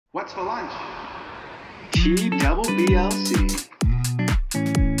What's for lunch? TBBLC.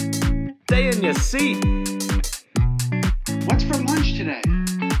 Stay in your seat. What's for lunch today?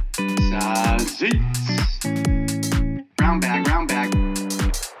 Sausage. Brown bag, brown bag.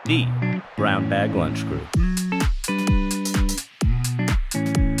 The Brown Bag Lunch Crew.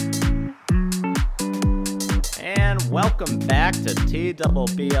 And welcome back to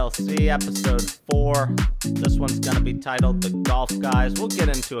TBBLC episode 4. This one's going to be titled The Golf Guys. We'll get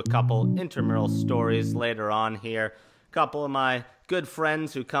into a couple intramural stories later on here. A couple of my good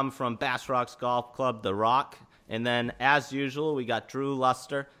friends who come from Bass Rocks Golf Club, The Rock. And then, as usual, we got Drew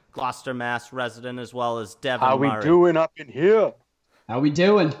Luster, Gloucester, Mass resident, as well as Devin How Murray. we doing up in here? How we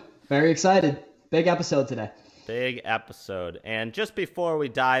doing? Very excited. Big episode today. Big episode. And just before we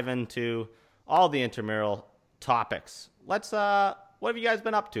dive into all the intramural topics, what have you guys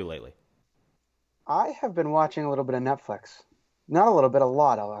been up to lately? I have been watching a little bit of Netflix. Not a little bit, a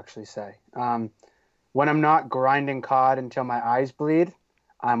lot, I'll actually say. When I'm not grinding COD until my eyes bleed,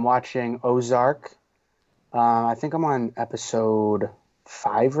 I'm watching Ozark. I think I'm on episode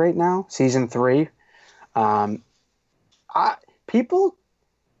 5 right now, season 3. People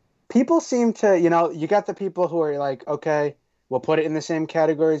seem to, you got the people who are like, okay, we'll put it in the same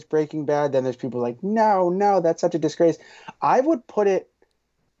category as Breaking Bad. Then there's people like, no, that's such a disgrace. I would put it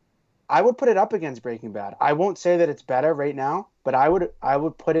up against Breaking Bad. I won't say that it's better right now, but I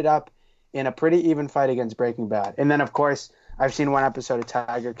would put it up in a pretty even fight against Breaking Bad. And then, of course, I've seen one episode of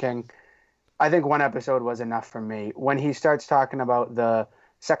Tiger King. I think one episode was enough for me. When he starts talking about the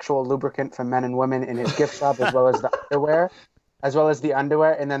sexual lubricant for men and women in his gift shop, as well as the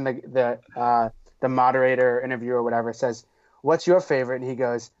underwear, and then the moderator, interviewer, or whatever says, "What's your favorite?" And he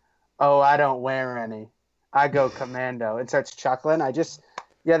goes, "Oh, I don't wear any. I go commando," and starts chuckling.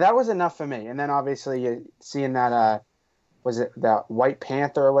 That was enough for me. And then obviously you seeing that, was it that White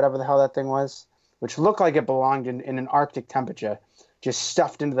Panther or whatever the hell that thing was, which looked like it belonged in an Arctic temperature, just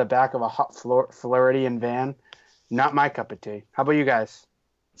stuffed into the back of a hot Floridian van. Not my cup of tea. How about you guys?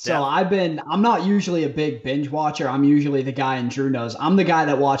 So I'm not usually a big binge watcher. I'm usually the guy, and Drew knows, I'm the guy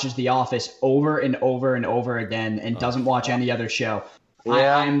that watches The Office over and over and over again and doesn't watch any other show.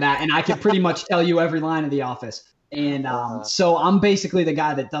 Yeah. I'm that, and I can pretty much tell you every line of The Office. And so I'm basically the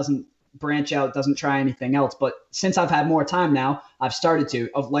guy that doesn't branch out, doesn't try anything else. But since I've had more time now, I've started to,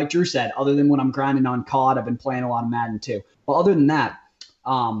 like Drew said, other than when I'm grinding on COD, I've been playing a lot of Madden too. But other than that,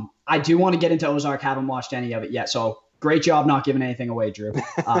 I do want to get into Ozark. Haven't watched any of it yet. So great job not giving anything away, Drew.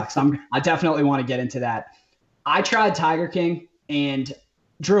 'Cause I definitely want to get into that. I tried Tiger King, and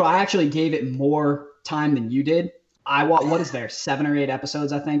Drew, I actually gave it more time than you did. What is there, 7 or 8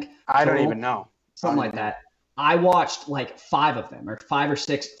 episodes, I think? I don't total? even know. Something like that. I watched like 5 of them, or 5 or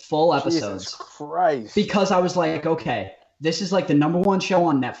 6 full episodes. Jesus Christ. Because I was like, okay, this is like the #1 show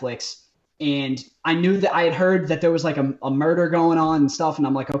on Netflix. And I knew that I had heard that there was like a murder going on and stuff. And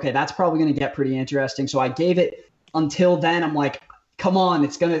I'm like, okay, that's probably going to get pretty interesting. So I gave it until then. I'm like, come on,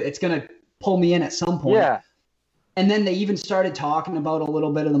 it's gonna pull me in at some point. Yeah. And then they even started talking about a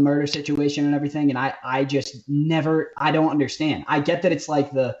little bit of the murder situation and everything. And I just never, I don't understand. I get that it's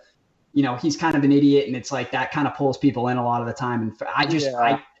like he's kind of an idiot, and it's like that kind of pulls people in a lot of the time. And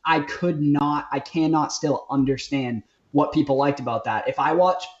I cannot still understand what people liked about that. If I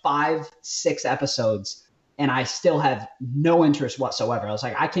watch 5, 6 episodes and I still have no interest whatsoever, I was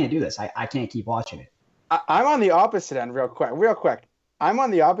like, I can't do this. I can't keep watching it. I'm on the opposite end real quick. I'm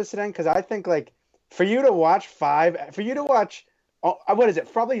on the opposite end because I think like for you to watch what is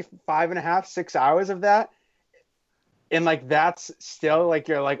it? Probably 5.5, 6 hours of that. And like, that's still like,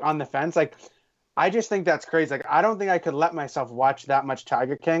 you're like on the fence. Like, I just think that's crazy. Like, I don't think I could let myself watch that much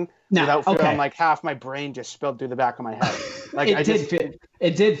Tiger King without feeling like half my brain just spilled through the back of my head. Like,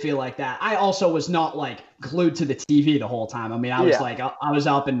 it did feel like that. I also was not like glued to the TV the whole time. I mean, I was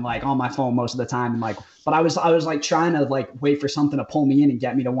up and like on my phone most of the time, and like, but I was like trying to like wait for something to pull me in and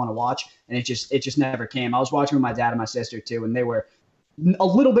get me to want to watch, and it just never came. I was watching with my dad and my sister too, and they were a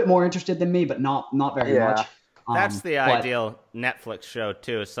little bit more interested than me, but not very much. That's the ideal Netflix show,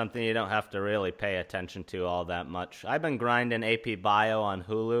 too. It's something you don't have to really pay attention to all that much. I've been grinding AP Bio on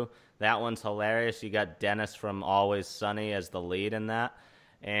Hulu. That one's hilarious. You got Dennis from Always Sunny as the lead in that.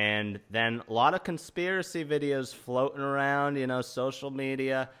 And then a lot of conspiracy videos floating around, social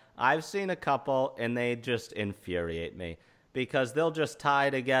media. I've seen a couple, and they just infuriate me because they'll just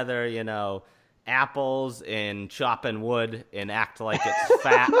tie together, apples and chopping wood and act like it's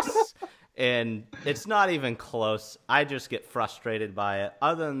facts. And it's not even close. I just get frustrated by it.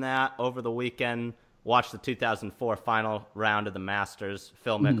 Other than that, over the weekend, watched the 2004 final round of the Masters,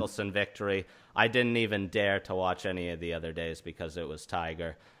 Phil Mickelson victory. I didn't even dare to watch any of the other days because it was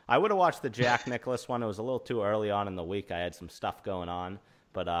Tiger. I would have watched the Jack Nicklaus one. It was a little too early on in the week. I had some stuff going on.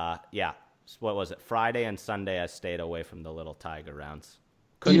 But, yeah, what was it? Friday and Sunday I stayed away from the Little Tiger rounds.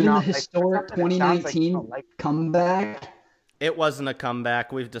 Even the not like historic something that sounds like you 2019 don't like. comeback. It wasn't a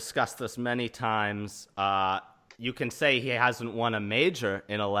comeback. We've discussed this many times. You can say he hasn't won a major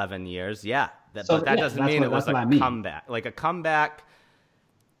in 11 years. Yeah, but that doesn't mean it was a comeback. Like a comeback,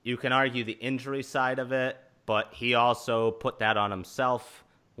 you can argue the injury side of it, but he also put that on himself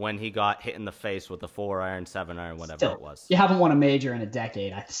when he got hit in the face with a 4-iron, 7-iron, whatever it was. You haven't won a major in a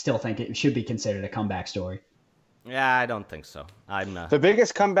decade. I still think it should be considered a comeback story. Yeah, I don't think so. The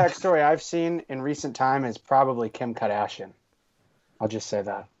biggest comeback story I've seen in recent time is probably Kim Kardashian. I'll just say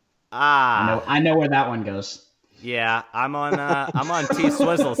that. I know where that one goes. Yeah, I'm on T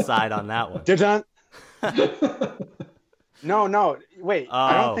Swizzle's side on that one. Didn't? No. Wait,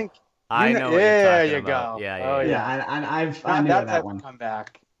 I don't think. I know. There you about. go. Yeah. I knew where that one.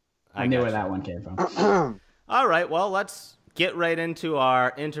 Comeback. I knew where that one came from. All right, well, let's get right into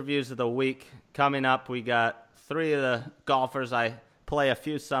our interviews of the week. Coming up, we got 3 of the golfers I play a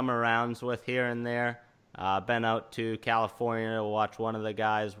few summer rounds with here and there. Been out to California to watch one of the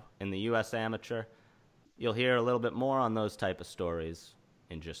guys in the U.S. Amateur. You'll hear a little bit more on those type of stories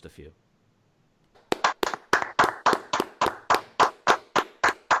in just a few.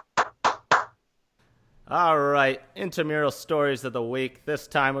 All right, intramural stories of the week. This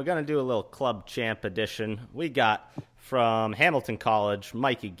time we're going to do a little Club Champ edition. We got from Hamilton College,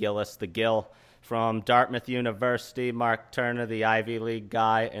 Mikey Gillis, the Gill. From Dartmouth University, Mark Turner, the Ivy League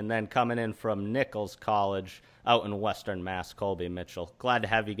guy. And then coming in from Nichols College out in Western Mass, Colby Mitchell. Glad to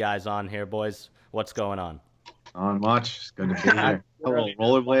have you guys on here, boys. What's going on? Not much. It's good to be here. A little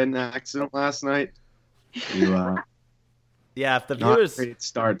rollerblading accident last night. Yeah, if the not viewers... a great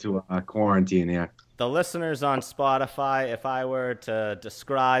start to quarantine here. The listeners on Spotify, if I were to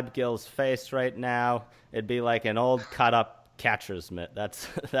describe Gil's face right now, it'd be like an old cut-up catcher's mitt. That's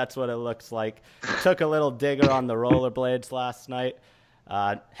what it looks like. Took a little digger on the rollerblades last night.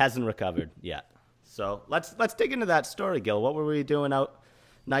 Hasn't recovered yet. So let's dig into that story, Gil. What were we doing out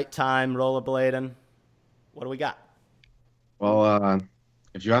nighttime rollerblading? What do we got? Well,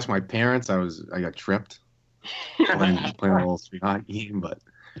 if you ask my parents, I got tripped playing a little street game, but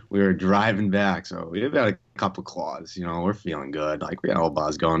we were driving back, so we had a couple claws. You know, we're feeling good. Like we got a little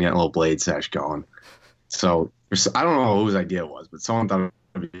buzz going, got a little blade sesh going. So I don't know whose idea it was, but someone thought it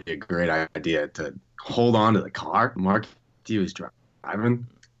would be a great idea to hold on to the car. Mark, he was driving,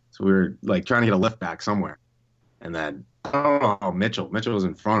 so we were like trying to get a lift back somewhere. And then I don't know, Mitchell was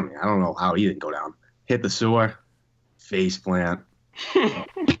in front of me. I don't know how he didn't go down. Hit the sewer, face plant.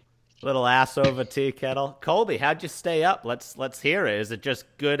 Little ass over tea kettle. Colby, how'd you stay up? Let's hear it. Is it just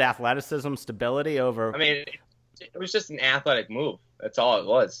good athleticism, stability over? I mean, it was just an athletic move. That's all it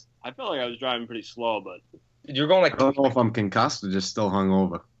was. I felt like I was driving pretty slow, but You're going like... I don't know if I'm concussed or just still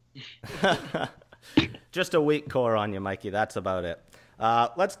hungover. Just a weak core on you, Mikey. That's about it.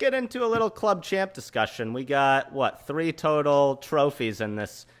 Let's get into a little Club Champ discussion. We got 3 total trophies in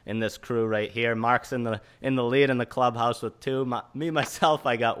this crew right here. Mark's in the lead in the clubhouse with 2. Myself,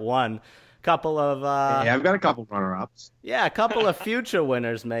 I got 1. Couple of yeah, I've got a couple runner-ups. Yeah, a couple of future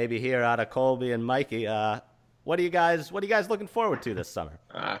winners maybe here out of Colby and Mikey. What are you guys looking forward to this summer?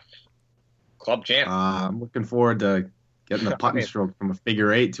 Club Champ. I'm looking forward to getting the putting stroke from a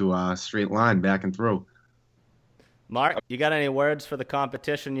figure 8 to a straight line back and through. Mark, you got any words for the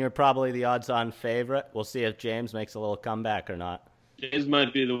competition? You're probably the odds-on favorite. We'll see if James makes a little comeback or not. James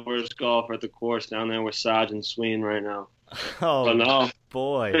might be the worst golfer at the course down there with Sarge and Sween right now. Oh, but no.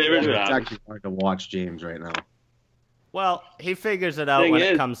 Boy. It's actually hard to watch James right now. Well, he figures it out when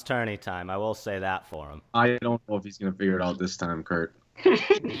it comes tourney time. I will say that for him. I don't know if he's going to figure it out this time, Kurt.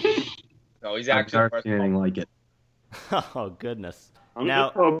 No, he's actually anything like it. Oh, goodness. I'm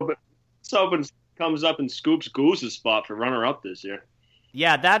just hoping comes up and scoops Goose's spot for runner-up this year.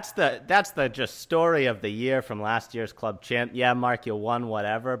 Yeah, that's the just story of the year from last year's Club Champ. Yeah, Mark, you won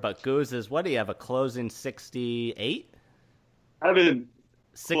whatever, but Goose is, what do you have, a closing 68? I have a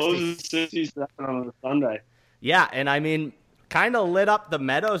closing 67 on a Sunday. Yeah, and I mean, kind of lit up the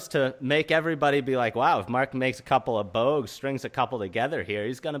Meadows to make everybody be like, wow, if Mark makes a couple of bogeys, strings a couple together here,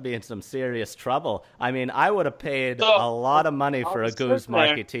 he's going to be in some serious trouble. I mean, I would have paid a lot of money for a Goose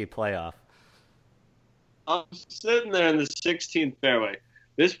Marky T playoff. I'm sitting there in the 16th fairway.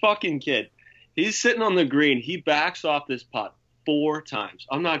 This fucking kid, he's sitting on the green. He backs off this putt 4 times.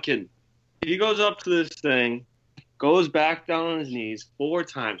 I'm not kidding. He goes up to this thing, goes back down on his knees 4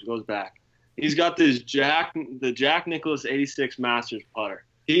 times, goes back. He's got this the Jack Nicklaus 86 Masters putter.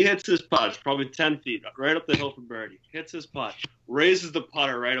 He hits his putt. It's probably 10 feet, right up the hill from birdie. Hits his putt. Raises the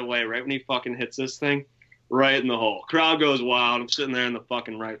putter right away, right when he fucking hits this thing, right in the hole. Crowd goes wild. I'm sitting there in the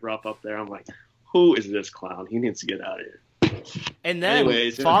fucking right rough up there. I'm like, who is this clown? He needs to get out of here. And then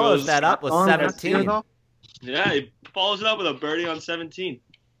Anyways, it follows goes that up with on that 17. year, Yeah, he follows it up with a birdie on 17.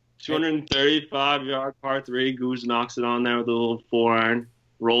 235-yard par 3. Goose knocks it on there with a little 4-iron.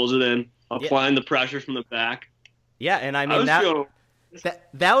 Rolls it in. Applying the pressure from the back. Yeah, and I mean, was feeling-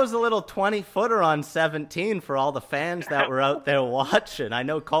 that was a little 20-footer on 17 for all the fans that were out there watching. I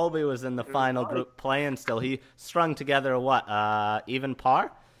know Colby was in the final group playing still. He strung together a what, even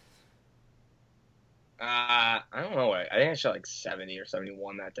par? I don't know. I think I shot like 70 or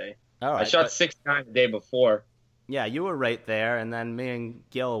 71 that day. All right, I shot but- 69 the day before. Yeah, you were right there, and then me and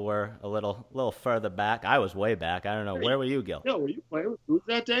Gil were a little further back. I was way back. I don't know. Where were you, Gil? Yo, were you playing with Goose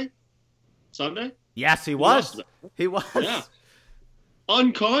that day? Sunday? Yes, he Who was. else? He was. Yeah.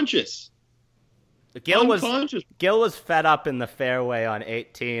 Unconscious. Gil Unconscious. was fed up in the fairway on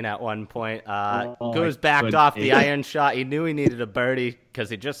 18 at one point. Goose I backed couldn't off the take it. iron shot. He knew he needed a birdie because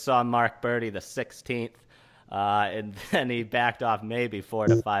he just saw Mark birdie the 16th. And then he backed off maybe 4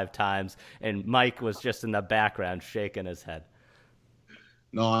 to 5 times, and Mike was just in the background shaking his head.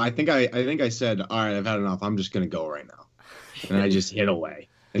 No, I think I said, all right, I've had enough. I'm just gonna go right now, and I just hit away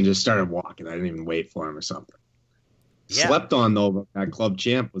and just started walking. I didn't even wait for him or something. Yeah. Slept on though at Club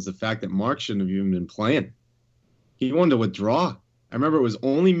Champ was the fact that Mark shouldn't have even been playing. He wanted to withdraw. I remember it was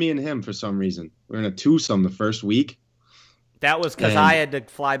only me and him for some reason. We were in a twosome the first week. That was because And- I had to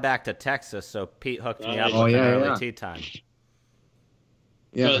fly back to Texas, so Pete hooked me up Oh, with yeah, an early yeah. tee time.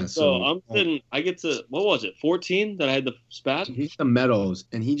 Yeah, So I'm sitting. I get to what was it? 14 that I had the spat. he hit the Meadows,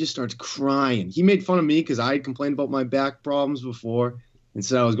 and he just starts crying. He made fun of me because I had complained about my back problems before and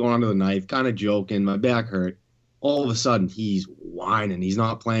said I was going under the knife, kind of joking. My back hurt. All of a sudden, he's whining. He's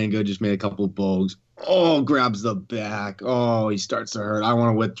not playing good, just made a couple of bogeys. Oh, grabs the back. Oh, he starts to hurt. I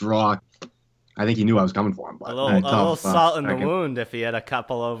want to withdraw. I think he knew I was coming for him. But A little salt in the wound if he had a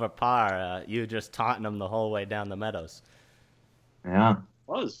couple over par. You just taunting him the whole way down the Meadows. Yeah.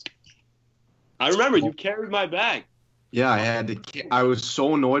 Was. I remember you carried my bag. Yeah, I had to. I was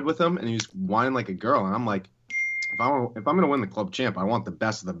so annoyed with him, and he was whining like a girl. And I'm like, if I'm gonna win the club champ, I want the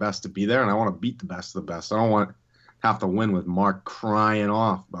best of the best to be there, and I want to beat the best of the best. I don't want to have to win with Mark crying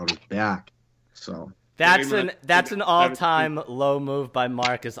off about his back. So That's Very an much. that's an all-time low move by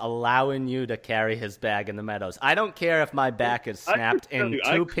Mark, is allowing you to carry his bag in the Meadows. I don't care if my back is snapped in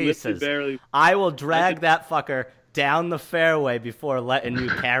two pieces. Barely, I will drag that fucker down the fairway before letting you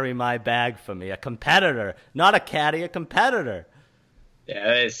carry my bag for me. A competitor, not a caddy, a competitor. Yeah,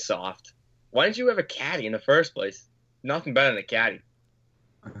 that is soft. Why didn't you have a caddy in the first place? Nothing better than a caddy.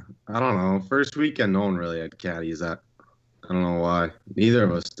 I don't know. First weekend, no one really had caddies. That I don't know why. Neither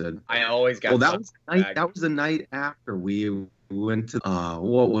of us did. I always got. Well, that was the night. bag. That was the night after we went to.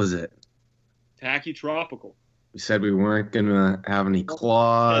 What was it? tacky tropical. We said we weren't gonna have any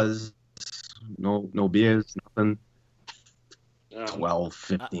claws. No beers, nothing. 12,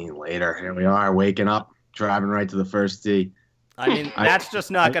 15 later, here we are, waking up, driving right to the first tee. I mean, that's just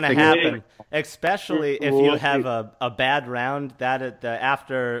not going to happen, especially if you have a bad round. That the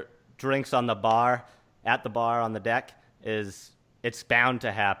after drinks on the bar, at the bar on the deck, it's bound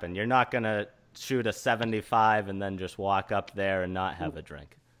to happen. You're not going to shoot a 75 and then just walk up there and not have a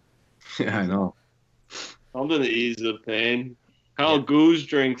drink. Yeah, I know. Something to ease the pain. Hell, Goose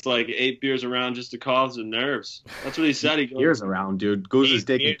drinks like 8 beers around just to cause the nerves. That's what he said. He goes, Years around, dude. Goose is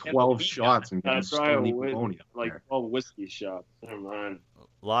taking 12 shots and getting That's right, Stony with, Baloney up like there. 12 whiskey shots. Never mind.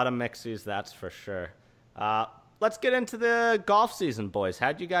 A lot of mixies, that's for sure. Let's get into the golf season, boys.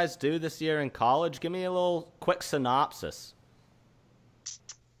 How'd you guys do this year in college? Give me a little quick synopsis.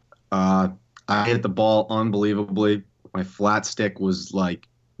 I hit the ball unbelievably. My flat stick was like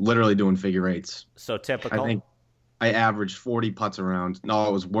literally doing figure eights. So typical. I think I averaged 40 putts around. No,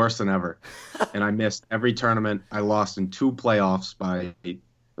 it was worse than ever. And I missed every tournament. I lost in 2 playoffs by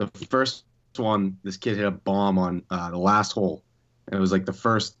the first one. This kid hit a bomb on the last hole. And it was like the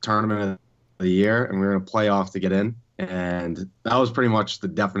first tournament of the year, and we were in a playoff to get in. And that was pretty much the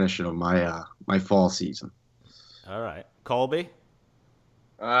definition of my my fall season. All right. Colby?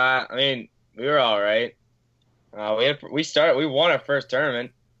 I mean, we were all right. We won our first tournament.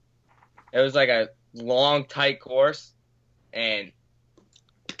 It was like a long, tight course, and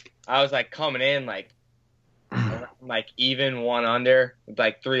I was like coming in like even 1 under with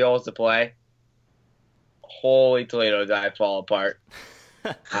like 3 holes to play. Holy Toledo, did I fall apart.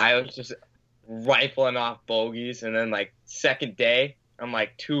 I was just rifling off bogeys, and then like second day, I'm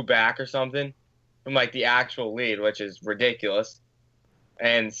like 2 back or something from like the actual lead, which is ridiculous.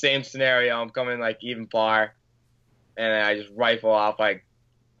 And same scenario, I'm coming like even par, and I just rifle off, like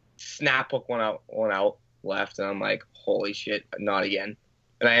snap hook one out left, and I'm like, holy shit, not again.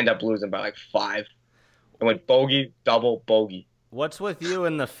 And I end up losing by like 5. I went bogey, double, bogey. What's with you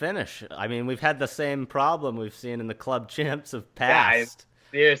in the finish? I mean, we've had the same problem we've seen in the club champs of past.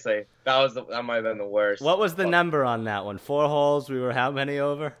 Seriously, that might have been the worst. What was the number on that one? 4 holes. We were how many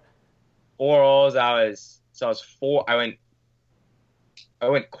over? 4 holes. I was 4. I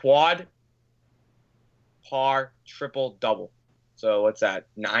went quad, par, triple, double. So what's that?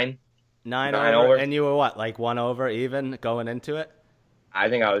 9? 9 9 over. over. And you were what, like 1 over even going into it? I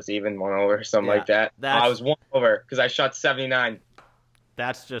think I was even 1 over, something like that. I was 1 over because I shot 79.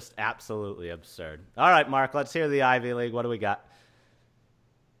 That's just absolutely absurd. All right, Mark, let's hear the Ivy League. What do we got?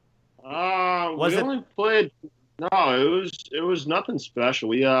 Only played. No, it was nothing special.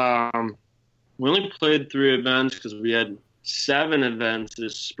 We only played 3 events because we had 7 events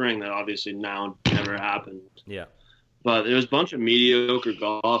this spring that obviously now never happened. Yeah. But it was a bunch of mediocre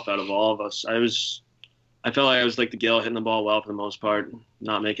golf out of all of us. I felt like I was like the Gale, hitting the ball well for the most part,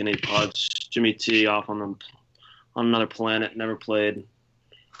 not making any putts. Jimmy T off on another planet, never played.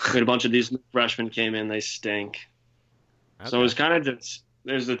 We had a bunch of these freshmen came in, they stink. Okay. So it was kind of just,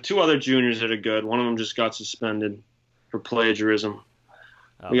 there's the 2 other juniors that are good. One of them just got suspended for plagiarism.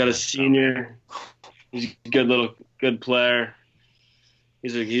 We got a senior. He's a good player.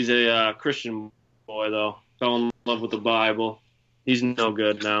 He's a Christian boy though. Fell in love with the Bible. He's no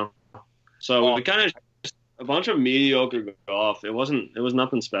good now. So we kind of a bunch of mediocre golf. It was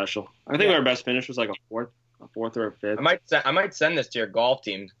nothing special. I think our best finish was like a fourth or a 5th. I might send this to your golf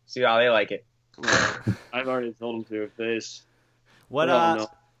team. See how they like it. I've already told them to. If they.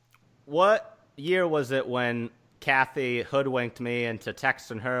 What year was it when Kathy hoodwinked me into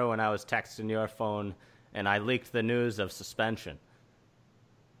texting her when I was texting your phone, and I leaked the news of suspension?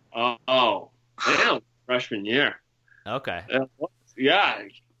 Oh, damn! Freshman year. Okay. Yeah.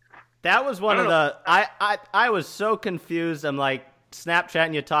 That was one of the. I was so confused. I'm like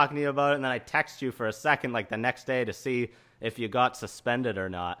Snapchatting you, talking to you about it, and then I text you for a second, like the next day, to see if you got suspended or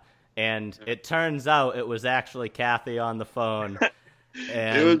not. And it turns out it was actually Kathy on the phone.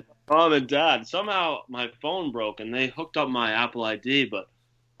 And it was mom and dad. Somehow my phone broke, and they hooked up my Apple ID, but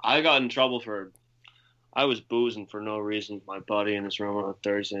I got in trouble for. I was boozing for no reason with my buddy in his room on a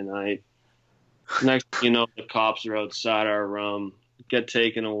Thursday night. Next thing you know, the cops are outside our room, get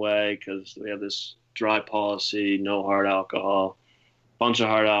taken away because we have this dry policy, no hard alcohol, bunch of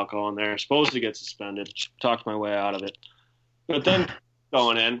hard alcohol in there. Supposed to get suspended. Talked my way out of it. But then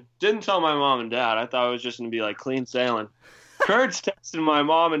going in, didn't tell my mom and dad. I thought it was just going to be like clean sailing. Kurt's texting my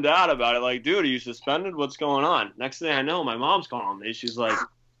mom and dad about it, like, dude, are you suspended? What's going on? Next thing I know, my mom's calling me. She's like,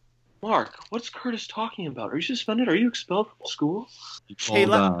 Mark, what's Curtis talking about? Are you suspended? Are you expelled from school? He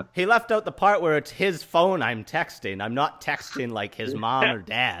left out the part where it's his phone I'm texting. I'm not texting like his mom or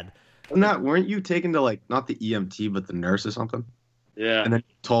dad. Weren't you taken to like not the EMT but the nurse or something? Yeah. And then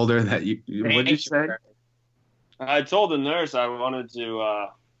you told her that what did you say? I told the nurse I wanted to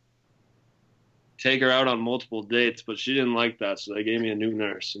take her out on multiple dates, but she didn't like that, so they gave me a new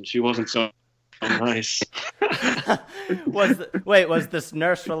nurse, and she wasn't so nice. Was this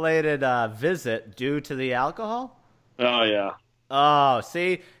nurse-related visit due to the alcohol? Oh, yeah. Oh,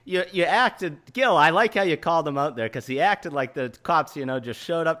 see, you acted, Gil, I like how you called him out there, because he acted like the cops, just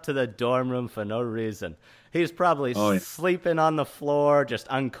showed up to the dorm room for no reason. He was probably sleeping on the floor, just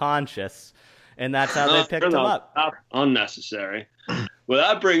unconscious, and that's how they picked him up. Unnecessary. Well,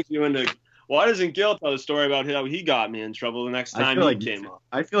 that brings you into, why doesn't Gil tell the story about how he got me in trouble the next time he came up?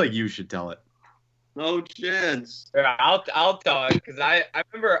 I feel like you should tell it. No chance. Yeah, I'll tell it, because I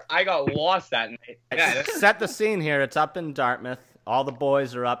remember I got lost that night. Yeah. Set the scene here. It's up in Dartmouth. All the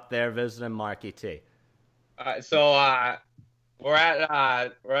boys are up there visiting Marky T. So we're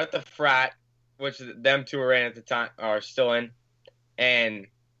at the frat, which them 2 were in at the time, or still in, and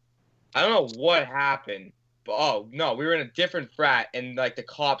I don't know what happened, but we were in a different frat, and like the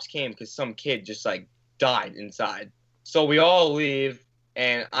cops came because some kid just like died inside. So we all leave.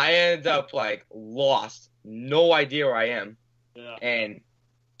 And I ended up, like, lost. No idea where I am. Yeah. And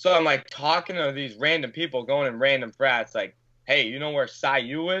so I'm, like, talking to these random people going in random frats, like, hey, you know where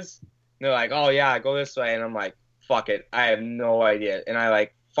Cy-U is? And they're like, oh, yeah, go this way. And I'm like, fuck it. I have no idea. And I,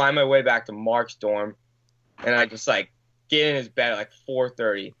 like, find my way back to Mark's dorm. And I just, like, get in his bed at, like,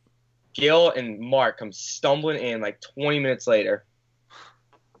 4:30. Gil and Mark come stumbling in, like, 20 minutes later.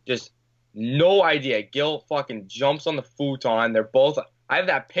 Just no idea. Gil fucking jumps on the futon. They're both... I have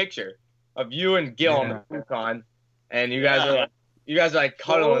that picture of you and Gil on the futon, and you guys are like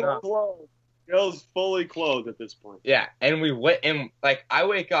cuddling up. Gil's fully clothed at this point. Yeah, and we went, and like I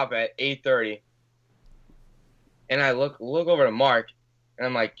wake up at 8:30, and I look over to Mark, and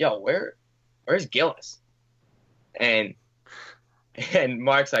I'm like, "Yo, where's Gillis?" And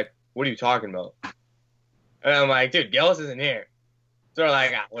Mark's like, "What are you talking about?" And I'm like, "Dude, Gillis isn't here." So we're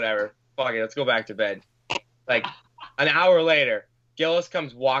like, whatever, fuck it, let's go back to bed. Like an hour later, Gillis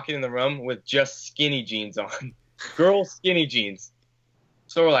comes walking in the room with just skinny jeans on, girl skinny jeans.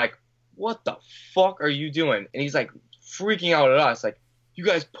 So we're like, what the fuck are you doing? And he's like freaking out at us, like, you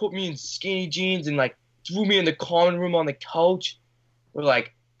guys put me in skinny jeans and like threw me in the common room on the couch. We're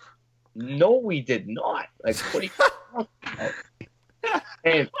like, no, we did not. Like, what are you talking about?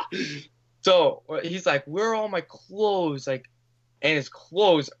 And so he's like, where are all my clothes? Like, and his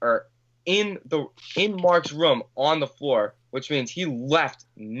clothes are in Mark's room on the floor, which means he left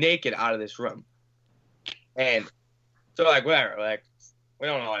naked out of this room. And so like, whatever, like, we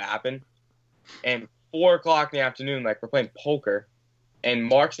don't know what happened. And 4:00 in the afternoon, like, we're playing poker, and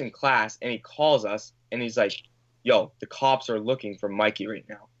Mark's in class, and he calls us, and he's like, yo, the cops are looking for Mikey right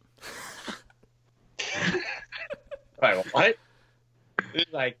now. Like, what? He's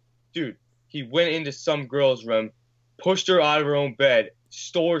like, dude, he went into some girl's room, pushed her out of her own bed,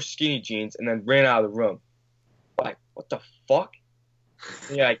 stole her skinny jeans, and then ran out of the room. Like, what the fuck?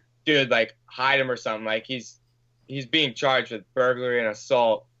 And you're like, dude, like, hide him or something. Like, he's being charged with burglary and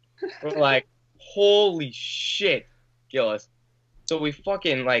assault. We're like, holy shit, Gillis. So we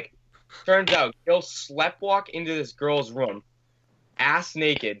fucking, like, turns out Gil sleptwalk into this girl's room, ass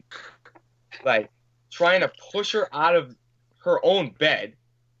naked, like, trying to push her out of her own bed,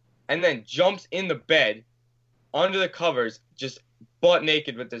 and then jumps in the bed under the covers, just butt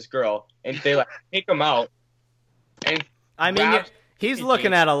naked with this girl, and they like take him out. And I mean, he's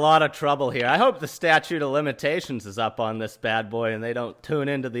looking at a lot of trouble here. I hope the statute of limitations is up on this bad boy, and they don't tune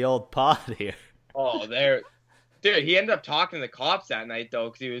into the old pod here. Oh, dude, he ended up talking to the cops that night though,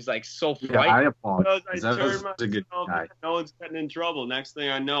 because he was like so Yeah, frightened. I apologize. I That was turned a good myself guy. in, no one's getting in trouble. Next thing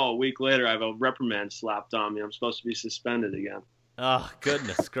I know, a week later, I have a reprimand slapped on me. I'm supposed to be suspended again. Oh,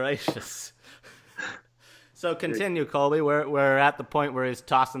 goodness gracious. So continue, Colby. We're at the point where he's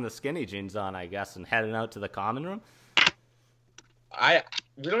tossing the skinny jeans on, I guess, and heading out to the common room.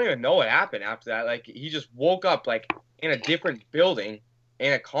 We don't even know what happened after that. Like, he just woke up like in a different building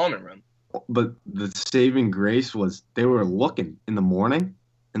in a common room. But the saving grace was they were looking in the morning,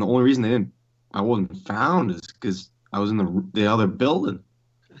 and the only reason I wasn't found is because I was in the other building.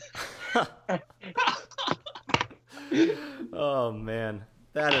 Oh man,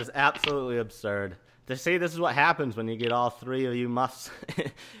 that is absolutely absurd. To see, this is what happens when you get all three of you muffs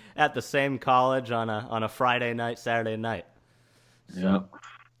at the same college on a Friday night, Saturday night. Yep.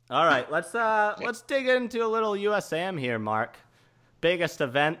 All right, let's dig into a little USAM here, Mark. Biggest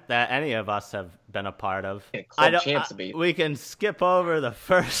event that any of us have been a part of. We can skip over the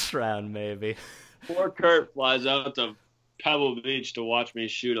first round, maybe. Poor Kurt flies out to Pebble Beach to watch me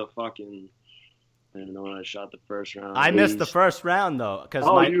shoot a fucking. I don't even know when I shot the first round. I missed the first round though because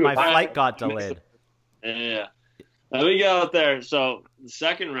my flight got delayed. Yeah. Now we get out there. So the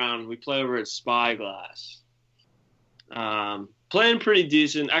second round we play over at Spyglass. Playing pretty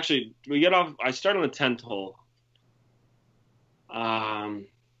decent. Actually, we get off. I start on the 10th hole.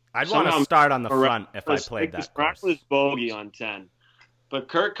 I'd want to start on the front if I played that course. Miraculous bogey on 10, but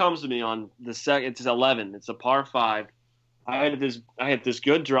Kurt comes to me on the second. It's 11. It's a par 5. I had this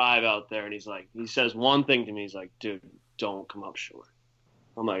good drive out there, and he says one thing to me. He's like, dude, don't come up short.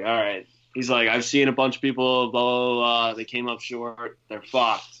 I'm like, all right. He's like, I've seen a bunch of people, blah, blah, blah. They came up short. They're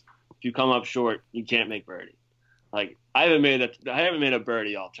fucked. If you come up short, you can't make birdie. Like, I haven't made a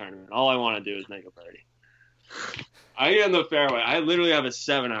birdie all tournament. All I want to do is make a birdie. I get in the fairway. I literally have a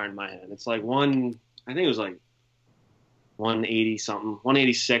 7-iron in my hand. It's like I think it was like 180 something,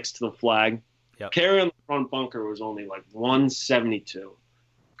 186 to the flag. Yep. Carry on the front bunker was only like 172.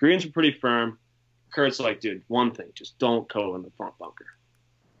 Greens were pretty firm. Kurt's like, dude, one thing, just don't go in the front bunker.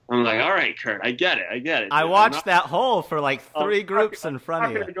 I'm like, all right, Kurt, I get it. I watched that hole for like 3 groups in front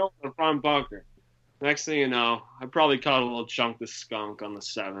of you. I'm not going to go in the front bunker. Next thing you know, I probably caught a little chunk of skunk on the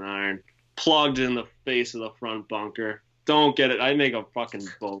 7-iron. Plugged in the face of the front bunker. Don't get it. I make a fucking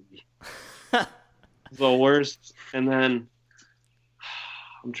bogey. The worst. And then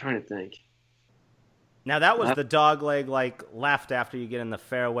I'm trying to think. Now that was the dog leg like left after you get in the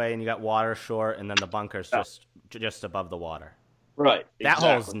fairway and you got water short and then the bunker's just above the water. Right. That exactly.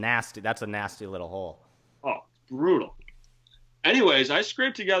 hole's nasty. That's a nasty little hole. Oh, brutal. Anyways, I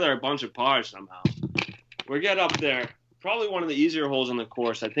scraped together a bunch of pars somehow. We get up there. Probably one of the easier holes on the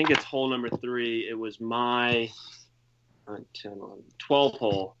course. I think it's hole number 3. It was my 12th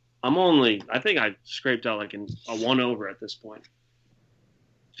hole. I think I scraped out like a 1 over at this point.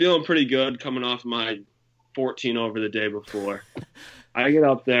 Feeling pretty good coming off my 14 over the day before. I get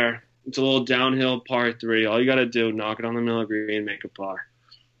up there. It's a little downhill par 3. All you got to do, knock it on the middle of the green, make a par.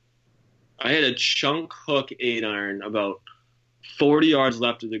 I had a chunk hook 8-iron about 40 yards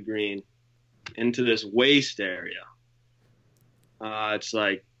left of the green into this waste area. It's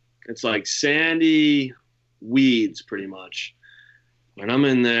like sandy weeds pretty much. And I'm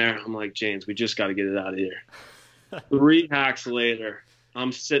in there. I'm like, James, we just got to get it out of here. 3 hacks later,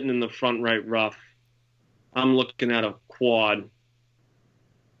 I'm sitting in the front right rough. I'm looking at a quad.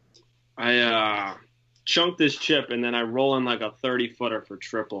 I chunk this chip, and then I roll in like a 30-footer for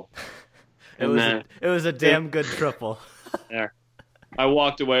triple. It was a damn good triple. There. I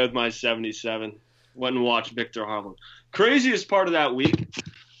walked away with my 77. Went and watched Victor Hovland. Craziest part of that week,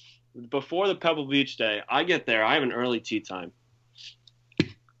 before the Pebble Beach day, I get there. I have an early tee time.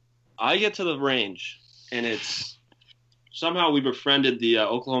 I get to the range, and it's somehow we befriended the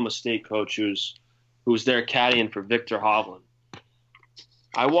Oklahoma State coach who's there caddying for Victor Hovland.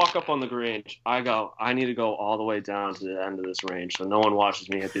 I walk up on the range. I go, I need to go all the way down to the end of this range so no one watches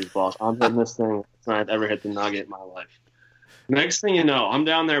me hit these balls. I'm hitting this thing than I've ever hit the nugget in my life. Next thing you know, I'm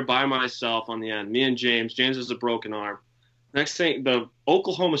down there by myself on the end. Me and James. James has a broken arm. Next thing, the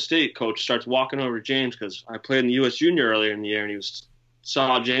Oklahoma State coach starts walking over to James because I played in the U.S. Junior earlier in the year, and he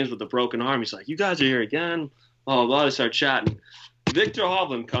saw James with a broken arm. He's like, you guys are here again? Oh, blah, they start chatting. Victor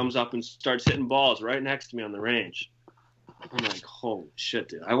Hovland comes up and starts hitting balls right next to me on the range. I'm like, holy shit,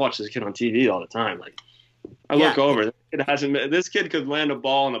 dude. I watch this kid on TV all the time. Like, I look over. This kid could land a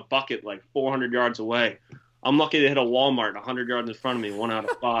ball in a bucket like 400 yards away. I'm lucky to hit a Walmart 100 yards in front of me, 1 out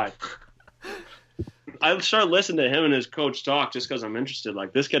of 5. I started listening to him and his coach talk just because I'm interested.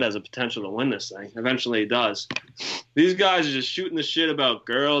 Like, this kid has a potential to win this thing. Eventually he does. These guys are just shooting the shit about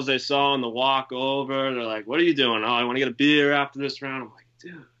girls they saw on the walk over. They're like, what are you doing? Oh, I want to get a beer after this round. I'm like,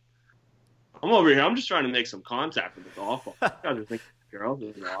 dude, I'm over here. I'm just trying to make some contact with the golf ball. You guys are thinking, girls,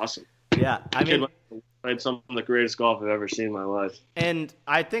 this is awesome. Yeah, I mean, played some of the greatest golf I've ever seen in my life. And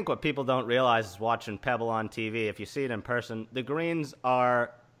I think what people don't realize is watching Pebble on TV, if you see it in person, the greens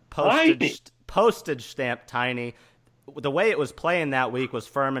are postage stamp tiny. The way it was playing that week was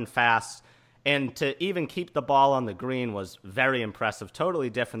firm and fast, and to even keep the ball on the green was very impressive. Totally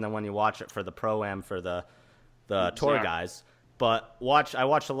different than when you watch it for the Pro-Am for the tour guys. But I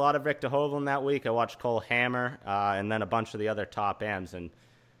watched a lot of Victor Hovland that week. I watched Cole Hammer and then a bunch of the other top Ams. And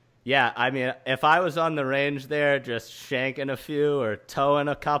yeah, I mean, if I was on the range there just shanking a few or towing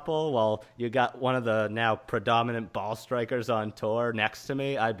a couple while you got one of the now predominant ball strikers on tour next to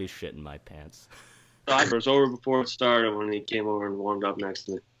me, I'd be shitting my pants. It was over before it started when he came over and warmed up next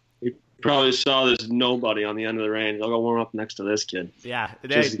to me. You probably saw this nobody on the end of the range. I'll go warm up next to this kid. Yeah,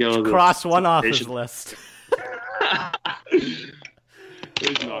 cross one off his list.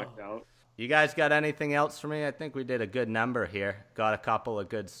 He's knocked out. You guys got anything else for me? I think we did a good number here. Got a couple of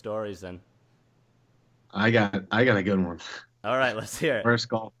good stories in. I got a good one. All right, let's hear it. Worst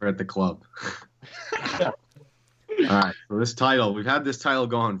golfer at the club. All right, so this title, we've had this title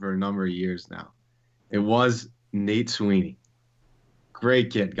going for a number of years now. It was Nate Sweeney.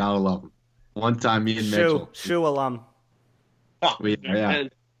 Great kid, gotta love him. One time, me and Mitchell. Shoe alum. We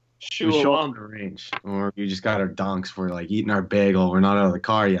show up on the range, or we just got our dunks. We're like eating our bagel. We're not out of the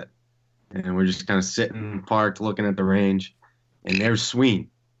car yet. And we're just kind of sitting parked looking at the range. And there's Sweeney.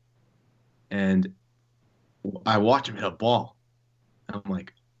 And I watch him hit a ball. I'm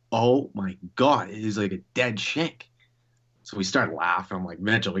like, oh my God, it is like a dead shank. So we start laughing. I'm like,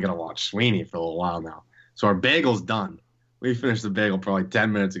 Mitchell, we got to watch Sweeney for a little while now. So our bagel's done. We finished the bagel probably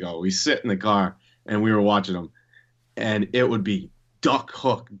 10 minutes ago. We sit in the car and we were watching him. And it would be duck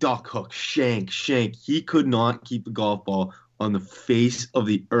hook, shank. He could not keep the golf ball on the face of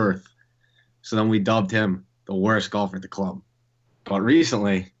the earth. So then we dubbed him the worst golfer at the club. But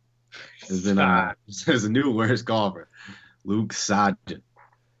recently, there's a new worst golfer, Luke Sargent.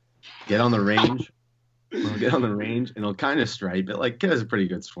 Get on the range. He'll get on the range, and he'll kind of stripe it. Like, kid has a pretty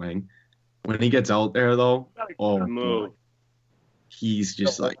good swing. When he gets out there, though, boy, he's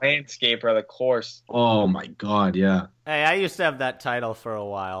just the landscaper of the course. Oh, my God, yeah. Hey, I used to have that title for a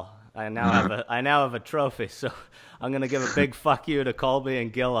while. I now have a trophy, so I'm gonna give a big fuck you to Colby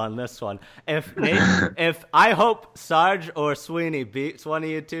and Gil on this one. If I hope Sarge or Sweeney beats one of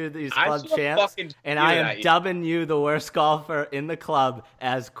you two these club champs, and I am dubbing you the worst golfer in the club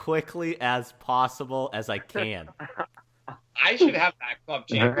as quickly as possible as I can. I should have that club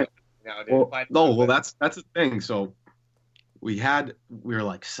champion now, dude. That's the thing. So we were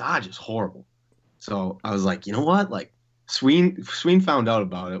like, Sarge is horrible. So I was like, you know what? Like, Sween found out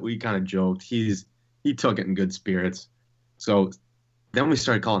about it. We kind of joked. He took it in good spirits. So then we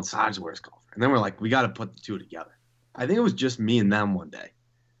started calling Saj the worst golfer. And then we're like, we got to put the two together. I think it was just me and them one day.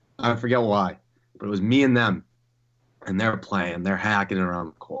 I forget why, but it was me and them. And they're playing. They're hacking it around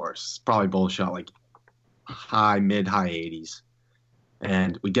the course. Probably both shot like mid-high 80s.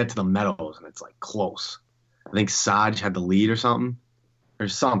 And we get to the Meadows, and it's like close. I think Saj had the lead or something.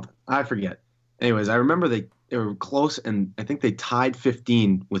 I forget. Anyways, I remember they were close, and I think they tied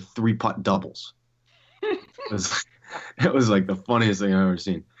 15 with 3-putt doubles. It was like the funniest thing I've ever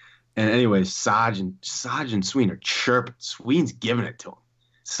seen. And anyways, Saj and Sween are chirping. Sween's giving it to him.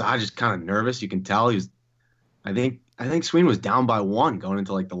 Saj is kind of nervous. You can tell I think Sween was down by 1 going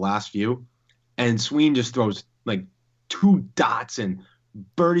into like the last few, and Sween just throws like 2 dots and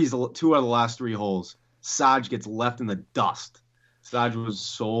birdies 2 out of the last 3 holes. Saj gets left in the dust. Saj was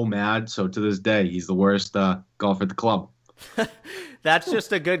so mad. So to this day, he's the worst golfer at the club. That's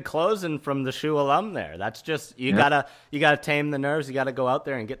just a good closing from the Shoe alum there. That's just you gotta tame the nerves. You gotta go out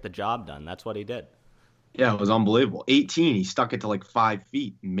there and get the job done. That's what he did. Yeah, it was unbelievable. 18, he stuck it to like 5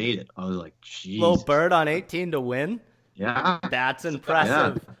 feet and made it. I was like, jeez. Little bird on 18 to win? Yeah. That's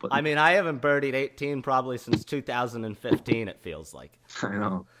impressive. Yeah, I mean, I haven't birdied 18 probably since 2015, it feels like. I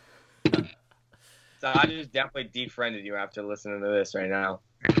know. So I just definitely defriended you after listening to this right now.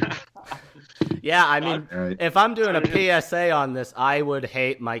 Yeah, I mean, if I'm doing a PSA on this, I would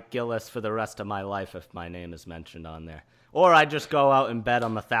hate Mike Gillis for the rest of my life if my name is mentioned on there. Or I just go out and bet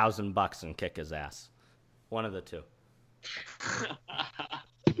him $1,000 and kick his ass. One of the two.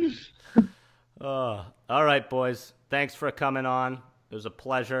 All right, boys. Thanks for coming on. It was a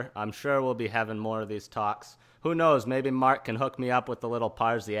pleasure. I'm sure we'll be having more of these talks. Who knows? Maybe Mark can hook me up with the little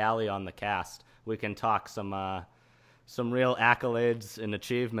Parsley Alley on the cast. We can talk some real accolades and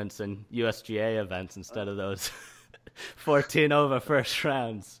achievements in USGA events instead of those 14 over first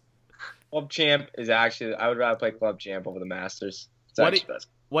rounds. Club Champ is actually, I would rather play Club Champ over the Masters.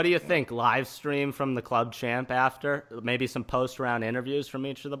 What do you think? Live stream from the Club Champ after? Maybe some post-round interviews from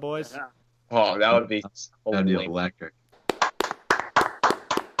each of the boys? Yeah. Oh, that would be That'd be electric.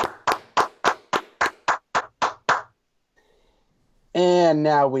 And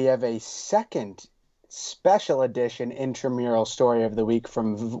now we have a second special edition intramural story of the week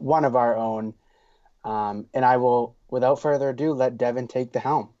from one of our own. And I will, without further ado, let Devin take the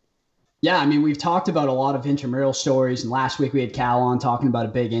helm. Yeah, I mean, we've talked about a lot of intramural stories, and last week we had Cal on talking about a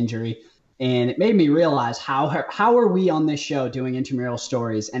big injury, and it made me realize how are we on this show doing intramural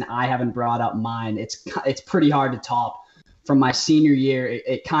stories, and I haven't brought up mine. It's pretty hard to top. From my senior year,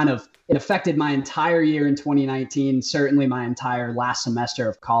 it affected my entire year in 2019, certainly my entire last semester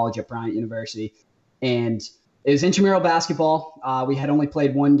of college at Bryant University, and it was intramural basketball. We had only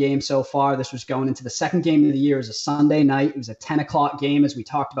played 1 game so far. This was going into the second game of the year. It was a Sunday night. It was a 10 o'clock game, as we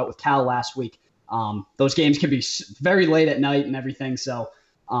talked about with Cal last week. Those games can be very late at night and everything. So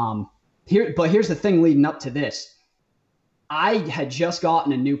here's the thing leading up to this. I had just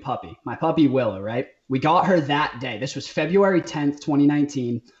gotten a new puppy, my puppy Willow, right? We got her that day. This was February 10th,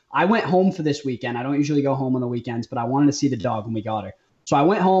 2019. I went home for this weekend. I don't usually go home on the weekends, but I wanted to see the dog when we got her. So I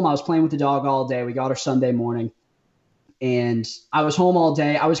went home. I was playing with the dog all day. We got her Sunday morning, and I was home all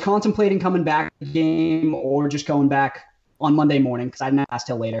day. I was contemplating coming back to the game or just going back on Monday morning because I didn't ask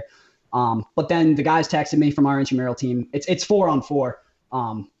till later. But then the guys texted me from our intramural team. It's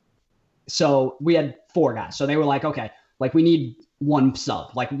 4-on-4. So we had 4 guys. So they were like, okay, like we need 1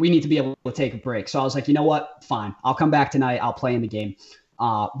 sub. Like we need to be able to take a break. So I was like, you know what? Fine. I'll come back tonight. I'll play in the game.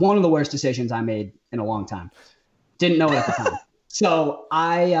 One of the worst decisions I made in a long time. Didn't know it at the time. So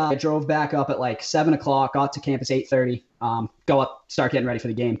I drove back up at like 7 o'clock, got to campus 8:30, go up, start getting ready for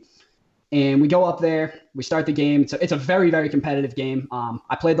the game. And we go up there, we start the game. It's a very, very competitive game.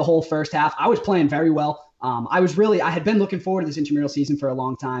 I played the whole first half. I was playing very well. I had been looking forward to this intramural season for a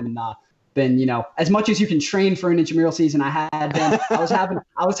long time, and been, as much as you can train for an intramural season, I was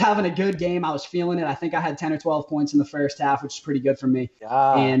having a good game. I was feeling it. I think I had 10 or 12 points in the first half, which is pretty good for me.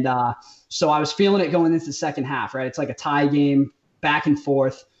 Yeah. And so I was feeling it going into the second half, right? It's like a tie game, back and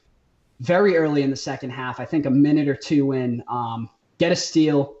forth. Very early in the second half, I think a minute or 2 in, get a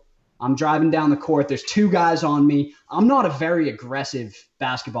steal. I'm driving down the court. There's 2 guys on me. I'm not a very aggressive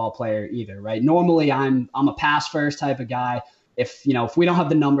basketball player either, right? Normally I'm a pass first type of guy. If we don't have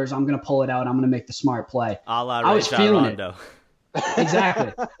the numbers, I'm going to pull it out. I'm going to make the smart play. I was feeling it.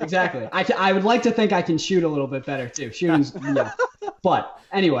 Exactly. I would like to think I can shoot a little bit better too. Shooting's, But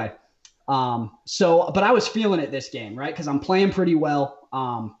anyway, but I was feeling it this game, right? Because I'm playing pretty well.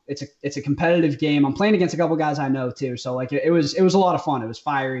 It's a competitive game. I'm playing against a couple guys I know too. So like it was a lot of fun. It was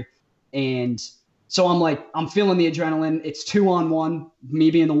fiery. And So I'm feeling the adrenaline. It's 2-on-1,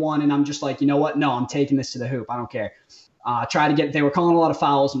 me being the one, and I'm just like, you know what? No, I'm taking this to the hoop. I don't care. They were calling a lot of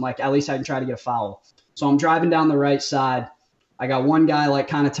fouls. I'm like, at least I can try to get a foul. So I'm driving down the right side. I got one guy like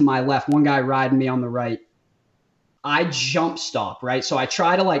kind of to my left, one guy riding me on the right. I jump stop, right? So I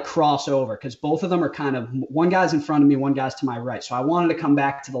try to like cross over because both of them are kind of, one guy's in front of me, one guy's to my right. So I wanted to come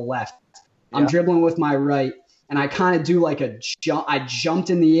back to the left. I'm dribbling with my right, and I kind of do like a jump. I jumped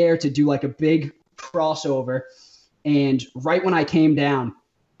in the air to do like a big crossover. And right when I came down,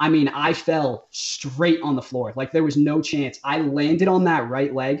 I mean, I fell straight on the floor. Like there was no chance. I landed on that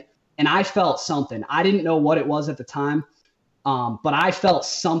right leg, and I felt something. I didn't know what it was at the time, but I felt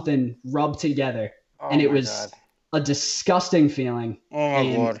something rubbed together, and it was a disgusting feeling. Oh my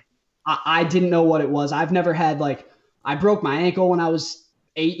Lord. I didn't know what it was. I've never had I broke my ankle when I was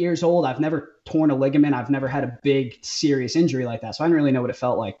 8 years old. I've never torn a ligament. I've never had a big serious injury like that. So I didn't really know what it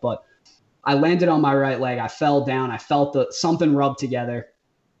felt like, but I landed on my right leg. I fell down. I felt something rubbed together,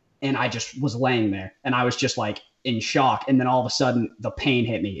 and I just was laying there, and I was just like in shock. And then all of a sudden the pain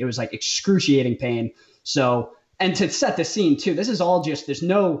hit me. It was like excruciating pain. So, and to set the scene too, this is all just, there's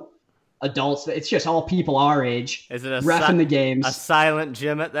no adults. It's just all people our age. Is it reffing the games? A silent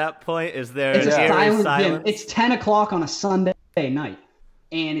gym at that point? Is there it's an a eerie silent gym. silence? It's 10 o'clock on a Sunday night,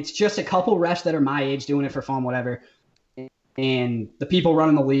 and it's just a couple refs that are my age doing it for fun, whatever. And the people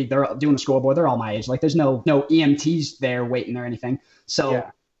running the league, they're doing the scoreboard. They're all my age. Like there's no EMTs there waiting or anything. So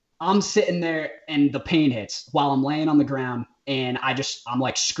I'm sitting there, and the pain hits while I'm laying on the ground, and I'm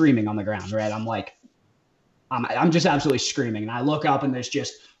like screaming on the ground, right? I'm like, I'm just absolutely screaming. And I look up, and there's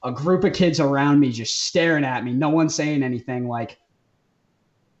just a group of kids around me just staring at me. No one's saying anything, like,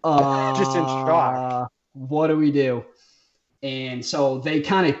 just in shock. What do we do? And so they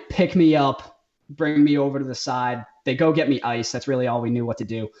kind of pick me up, bring me over to the side. They go get me ice. That's really all we knew what to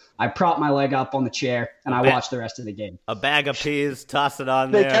do. I prop my leg up on the chair, and I watched the rest of the game. A bag of peas, toss it on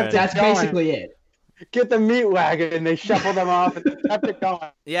They there. kept That's going. basically it. Get the meat wagon, and they shuffle them off, and they kept it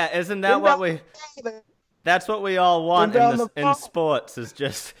going. Yeah, isn't that what we... That's what we all want in sports, is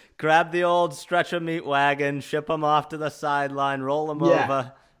just grab the old stretcher meat wagon, ship them off to the sideline, roll them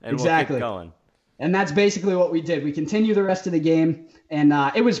over, and we'll keep going. And that's basically what we did. We continued the rest of the game, and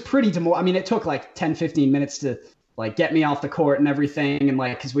it was pretty I mean, it took like 10, 15 minutes to like get me off the court and everything, and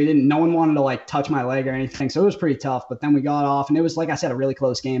like because no one wanted to like touch my leg or anything, so it was pretty tough. But then we got off, and it was, like I said, a really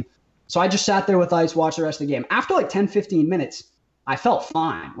close game. So I just sat there with ice, watched the rest of the game. After like 10, 15 minutes, I felt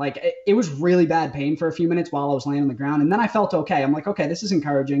fine. Like it was really bad pain for a few minutes while I was laying on the ground, and then I felt okay. I'm like, okay, this is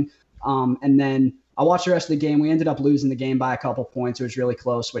encouraging. And then I watched the rest of the game. We ended up losing the game by a couple points. It was really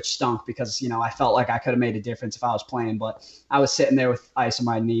close, which stunk because, I felt like I could have made a difference if I was playing, but I was sitting there with ice on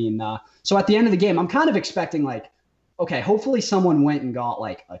my knee. And so at the end of the game, I'm kind of expecting like, okay, hopefully someone went and got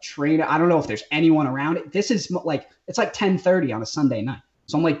like a trainer. I don't know if there's anyone around it. This is like, it's like 10:30 on a Sunday night.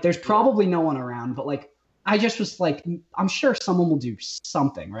 So I'm like, there's probably no one around, but like, I just was like, I'm sure someone will do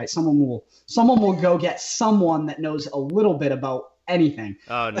something, right? Someone will go get someone that knows a little bit about anything.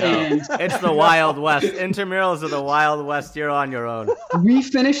 Oh no, it's the Wild West. Intramurals are the Wild West. You're on your own. We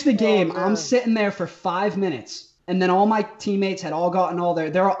finished the game. I'm sitting there for 5 minutes, and then all my teammates had all gotten all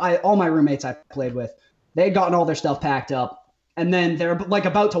all my roommates I played with, they had gotten all their stuff packed up, and then they're like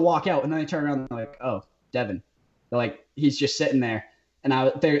about to walk out, and then they turn around and they're like, "Oh, Devin," they're like, "He's just sitting there."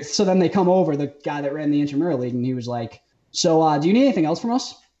 And so then they come over, the guy that ran the intramural league, and he was like, "So, do you need anything else from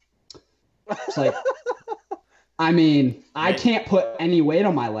us?" It's like, I mean, I can't put any weight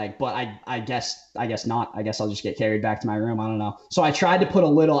on my leg, but I guess not. I guess I'll just get carried back to my room. I don't know. So I tried to put a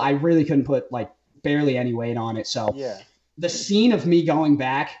little. I really couldn't put like barely any weight on it. So the scene of me going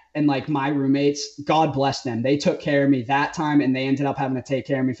back and like my roommates, God bless them, they took care of me that time, and they ended up having to take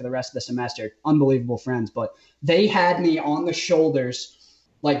care of me for the rest of the semester. Unbelievable friends, but they had me on the shoulders,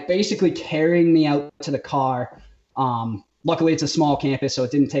 like basically carrying me out to the car. Luckily, it's a small campus, so it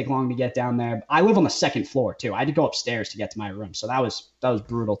didn't take long to get down there. I live on the second floor, too. I had to go upstairs to get to my room, so that was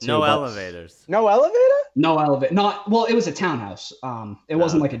brutal, too. No elevators. No elevator? No elevator. Well, it was a townhouse. It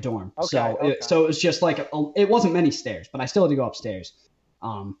wasn't like a dorm. Okay. So it was just like, it wasn't many stairs, but I still had to go upstairs.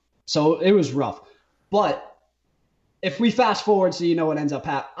 So it was rough. But if we fast forward so you know what ends up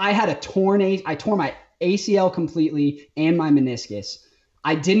happening, I tore my ACL completely and my meniscus.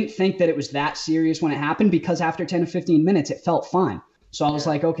 I didn't think that it was that serious when it happened because after 10 to 15 minutes, it felt fine. So I was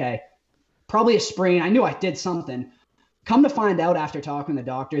like, okay, probably a sprain. I knew I did something. Come to find out after talking to the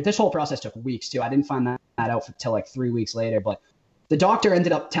doctor, this whole process took weeks too. I didn't find that out until like 3 weeks later. But the doctor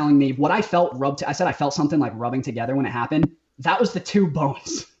ended up telling me what I felt I said I felt something like rubbing together when it happened. That was the two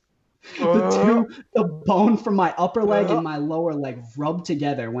bones the bone from my upper leg and my lower leg rubbed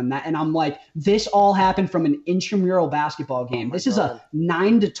together and I'm like, this all happened from an intramural basketball game. This is a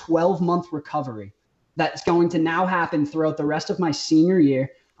 9 to 12 month recovery that's going to now happen throughout the rest of my senior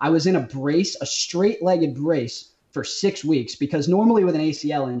year. I was in a brace, a straight-legged brace for 6 weeks, because normally with an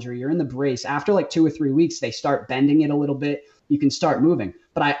ACL injury, you're in the brace. After like 2 or 3 weeks, they start bending it a little bit. You can start moving.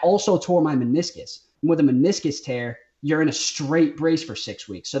 But I also tore my meniscus. And with a meniscus tear, you're in a straight brace for 6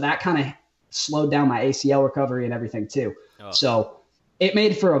 weeks. So that kind of slowed down my ACL recovery and everything too. Oh. So it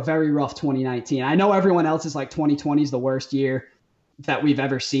made for a very rough 2019. I know everyone else is like 2020 is the worst year that we've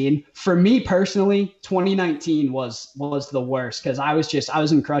ever seen. For me personally, 2019 was the worst, because I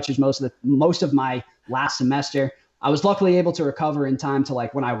was in crutches most of my last semester. I was luckily able to recover in time to,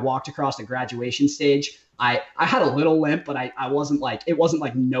 like, when I walked across the graduation stage, I had a little limp, but I wasn't like, it wasn't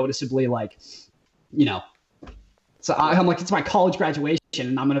like noticeably like, you know. So I'm like, it's my college graduation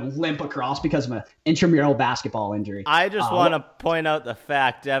and I'm going to limp across because of an intramural basketball injury. I just want to point out the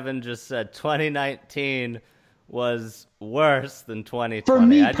fact Devin just said 2019 was worse than 2020. For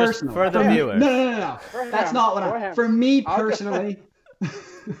me personally. For the viewers. No. That's not what for me personally.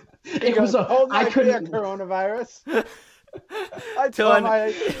 It was I couldn't coronavirus.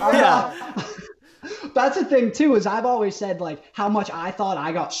 That's the thing too, is I've always said like how much I thought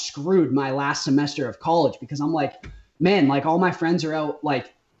I got screwed my last semester of college, because I'm like, man, like all my friends are out,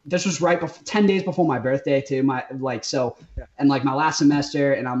 like this was right before 10 days before my birthday too, and like my last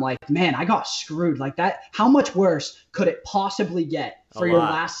semester, and I'm like, man, I got screwed like that. How much worse could it possibly get for your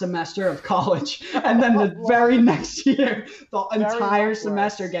last semester of college? And then the very next year, the entire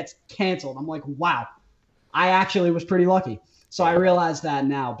semester gets canceled. I'm like, wow, I actually was pretty lucky. So I realized that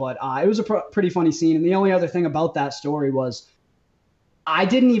now, but it was a pretty funny scene. And the only other thing about that story was I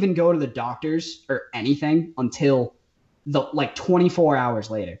didn't even go to the doctors or anything until 24 hours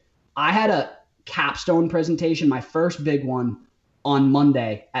later. I had a capstone presentation, my first big one, on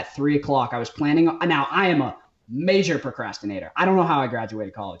Monday at 3:00. I was planning on, now I am a major procrastinator. I don't know how I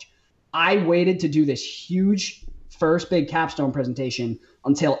graduated college. I waited to do this huge first big capstone presentation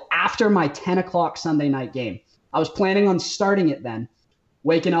until after my 10 o'clock Sunday night game. I was planning on starting it then,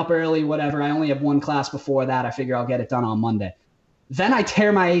 waking up early, whatever. I only have one class before that. I figure I'll get it done on Monday. Then I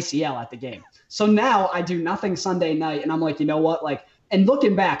tear my ACL at the game. So now I do nothing Sunday night, and I'm like, you know what? Like, and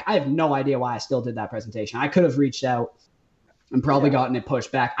looking back, I have no idea why I still did that presentation. I could have reached out and probably gotten it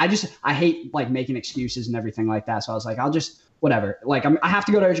pushed back. I hate like making excuses and everything like that. So I was like, I'll just, whatever. Like I have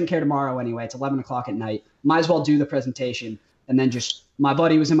to go to urgent care tomorrow anyway. It's 11 o'clock at night. Might as well do the presentation. And then just, my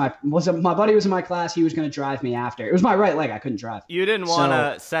buddy was in my class. He was going to drive me after. It was my right leg. I couldn't drive. You didn't want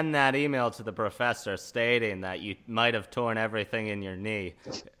to send that email to the professor stating that you might have torn everything in your knee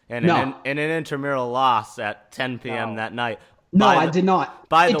in an intramural loss at 10 p.m. that night. No, I did not.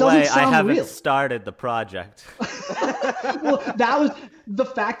 By the way, I haven't started the project. Well, that was the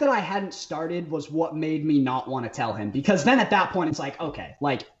fact that I hadn't started was what made me not want to tell him, because then at that point it's like, okay,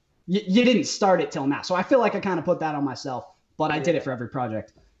 like you didn't start it till now. So I feel like I kind of put that on myself, but I did it for every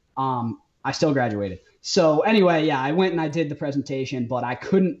project. I still graduated. So anyway, yeah, I went and I did the presentation, but I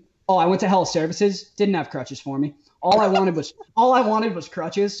couldn't. Oh, I went to Health Services, didn't have crutches for me. All I wanted was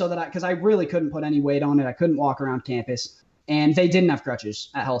crutches, so that because I really couldn't put any weight on it. I couldn't walk around campus. And they didn't have crutches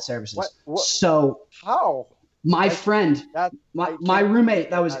at Health Services. So how? My friend, my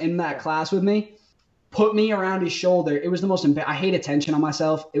roommate that was in that class with me, put me around his shoulder. It was the most I hate attention on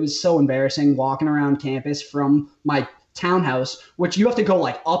myself. It was so embarrassing walking around campus from my townhouse, which you have to go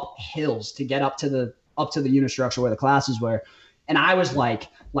like up hills to get up to the unistructure where the classes were. And I was like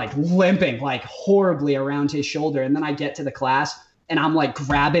limping like horribly around his shoulder. And then I get to the class and I'm like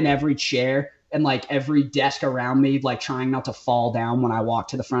grabbing every chair and like every desk around me, like trying not to fall down when I walked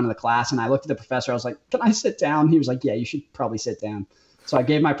to the front of the class. And I looked at the professor. I was like, can I sit down? He was like, yeah, you should probably sit down. So I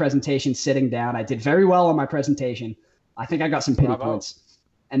gave my presentation sitting down. I did very well on my presentation. I think I got some pity points.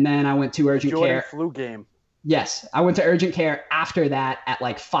 And then I went to urgent care. Flu game. Yes. I went to urgent care after that at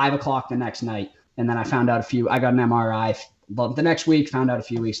like 5 o'clock the next night. And then I found out I got an MRI the next week, found out a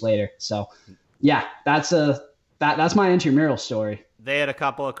few weeks later. So yeah, that's my intramural story. They had a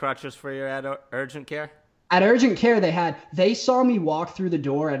couple of crutches for you at urgent care? At urgent care, they saw me walk through the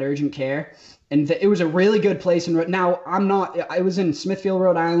door at urgent care, and it was a really good place. Now, I was in Smithfield,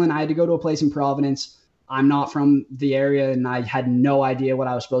 Rhode Island. I had to go to a place in Providence. I'm not from the area, and I had no idea what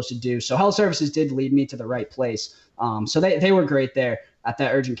I was supposed to do. So Health Services did lead me to the right place. So they were great there at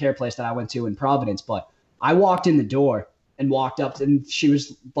that urgent care place that I went to in Providence. But I walked in the door and walked up, and she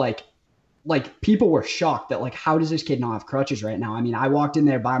was like people were shocked that like, how does this kid not have crutches right now? I mean, I walked in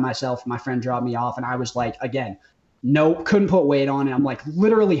there by myself. My friend dropped me off, and I was like, again, Nope, couldn't put weight on it. I'm like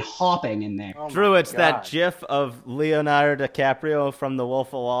literally hopping in there. Oh Drew, my it's that God. gif of Leonardo DiCaprio from The Wolf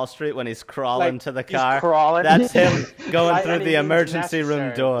of Wall Street when he's crawling Like, to the he's car. crawling. That's him going By through any the means emergency room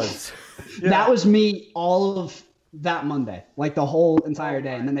necessary. doors. That was me all of that Monday, like the whole entire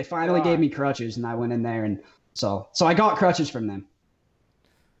day. And then they finally God. gave me crutches, and I went in there, and so I got crutches from them.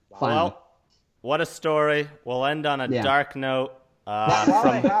 Finally. Well, what a story. We'll end on a Yeah. dark note. While I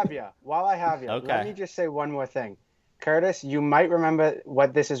From have you, Okay. let me just say one more thing. Curtis, you might remember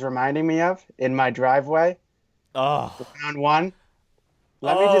what this is reminding me of in my driveway oh, on one.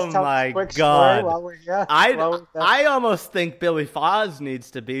 Let me Oh just tell my a quick God. story while we're here. I almost think Billy Foz needs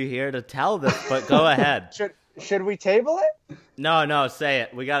to be here to tell this, but go ahead. Should we table it? No, say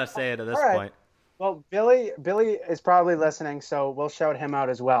it. We got to say it at this All right. point. Well, Billy is probably listening, so we'll shout him out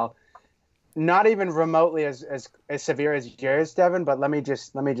as well. Not even remotely as severe as yours, Devin, but let me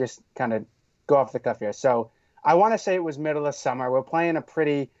just kind of go off the cuff here. So I want to say it was middle of summer. We're playing a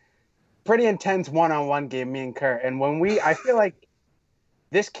pretty intense one-on-one game, me and Kurt. And I feel like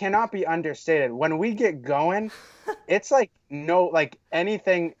this cannot be understated. When we get going, it's like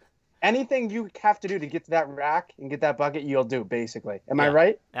anything you have to do to get to that rack and get that bucket, you'll do, basically. Am I Yeah.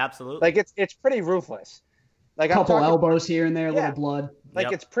 right? Absolutely. Like it's pretty ruthless. Like Couple I'm talking, elbows here and there, a Yeah. little blood. like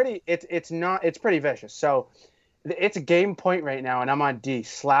Yep. it's pretty vicious. So it's game point right now, and I'm on D,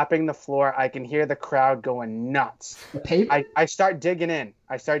 slapping the floor. I can hear the crowd going nuts. The paper. I start digging in.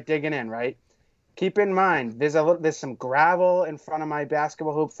 Right. Keep in mind, there's some gravel in front of my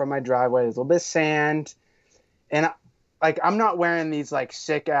basketball hoop from my driveway. There's a little bit of sand, and I'm not wearing these like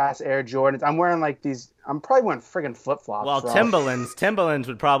sick ass Air Jordans. I'm wearing like these. I'm probably wearing friggin' flip flops. well, Timberlands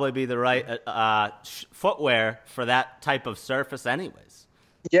would probably be the right footwear for that type of surface anyways.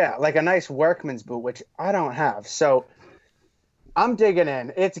 Yeah, like a nice workman's boot, which I don't have. So I'm digging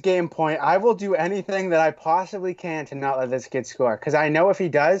in. It's game point. I will do anything that I possibly can to not let this kid score. Because I know if he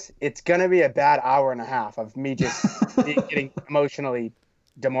does, it's going to be a bad hour and a half of me just getting emotionally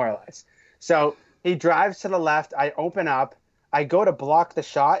demoralized. So he drives to the left. I open up. I go to block the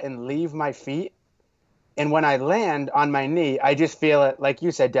shot and leave my feet. And when I land on my knee, I just feel it, like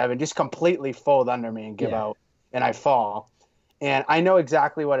you said, Devin, just completely fold under me and give out. And I fall. And I know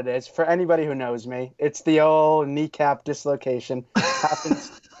exactly what it is. For anybody who knows me, it's the old kneecap dislocation.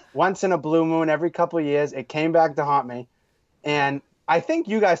 Happens once in a blue moon every couple of years. It came back to haunt me. And I think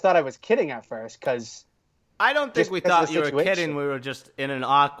you guys thought I was kidding at first because I don't think Just we because of thought the you were situation. kidding. We were just in an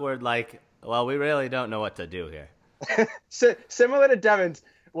awkward, well, we really don't know what to do here. similar to Devin's,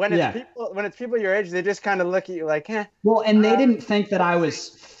 when it's Yeah. people your age, they just kind of look at you like, eh. Well, and they didn't think that I was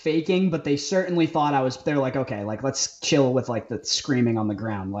faking, but they certainly thought I was. They're like, okay, like let's chill with like the screaming on the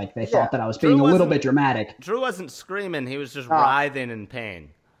ground. Like they thought that I was Drew being a little wasn't- bit dramatic. Drew wasn't screaming. He was just writhing in pain.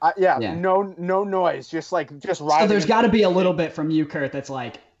 Yeah, Yeah. no noise, just riding. So there's got to be a little bit from you, Kurt. That's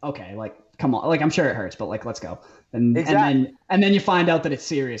like, okay, like come on, like I'm sure it hurts, but like let's go. And Exactly. and then you find out that it's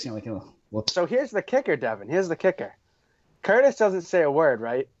serious. And you're like, oh, whoops. So here's the kicker, Devin. Here's the kicker. Curtis doesn't say a word,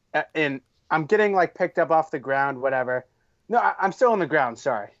 right? And I'm getting like picked up off the ground, whatever. No, I'm still on the ground.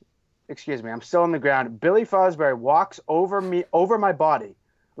 Sorry. Excuse me. I'm still on the ground. Billy Fosbury walks over my body.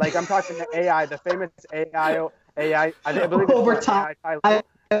 Like I'm talking to AI, the famous AI. I believe it's Over called top. AI pilot.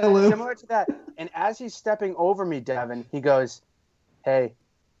 Similar to that. And as he's stepping over me, Devin, he goes, "Hey,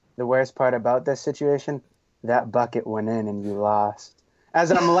 the worst part about this situation, that bucket went in and you lost."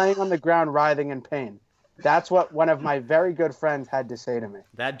 As I'm laying on the ground writhing in pain. That's what one of my very good friends had to say to me.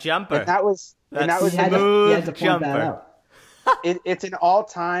 That jumper. And that was He had to smooth point jumper. that out. it's an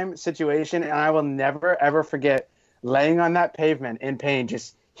all-time situation, and I will never ever forget laying on that pavement in pain,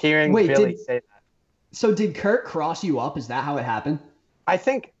 just hearing Wait, Billy did- say that. So did Kurt cross you up? Is that how it happened?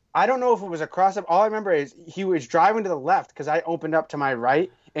 I don't know if it was a cross-up. All I remember is he was driving to the left because I opened up to my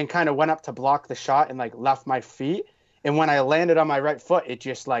right and kind of went up to block the shot and like left my feet. And when I landed on my right foot, it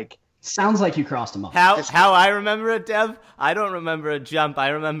just like Sounds like you crossed him up. How I remember it, Dev? I don't remember a jump. I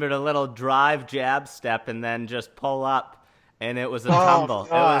remembered a little drive jab step and then just pull up, and it was a tumble.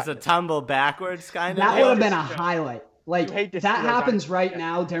 God. It was a tumble backwards kind of. That thing. would have been a highlight. Like You hate to see that those happens on- right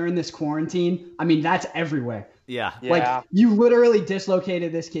now during this quarantine. I mean, that's everywhere. Yeah. Yeah. Like you literally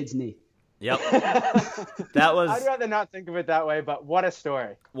dislocated this kid's knee. Yep. That was I'd rather not think of it that way, but what a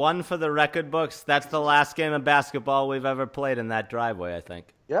story. one for the record books. That's the last game of basketball we've ever played in that driveway, I think.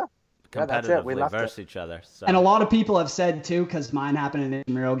 Yeah. Yeah, that's it. We Competitively left versus it. each other. So. And a lot of people have said too, because mine happened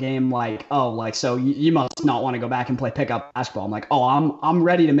in a real game. Like, oh, like so you must not want to go back and play pickup basketball. I'm like, oh, I'm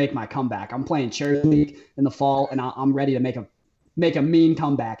ready to make my comeback. I'm playing charity league in the fall, and I'm ready to make a mean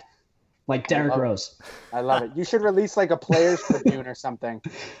comeback, like Derrick Rose. I love it. You should release like a Players Tribune or something,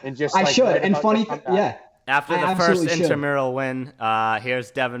 and just. I like, should. write And about funny, the comeback. yeah. After I the first absolutely should. intramural win, here's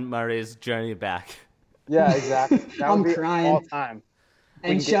Devin Murray's journey back. Yeah, exactly. That I'm would be crying. all time.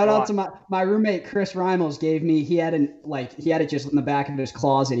 And can shout get out to my roommate Chris Reimels gave me he had it just in the back of his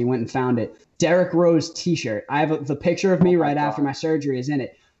closet. He went and found it. Derek Rose T-shirt. I have the picture of me right after my surgery is in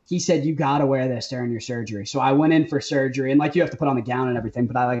it. He said you gotta wear this during your surgery. So I went in for surgery, and like you have to put on the gown and everything.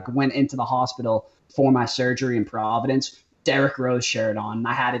 But I went into the hospital for my surgery in Providence. Derek Rose shirt on. And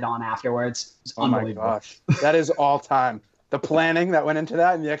I had it on afterwards. It's unbelievable. My gosh, that is all time. The planning that went into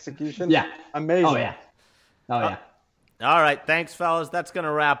that and the execution. Yeah. Amazing. Oh yeah. All right, thanks, fellas. That's going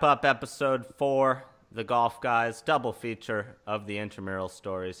to wrap up episode 4, The Golf Guys, double feature of the intramural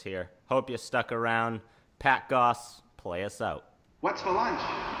stories here. Hope you stuck around. Pat Goss, play us out. What's for lunch?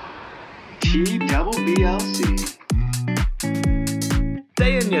 TBBLC.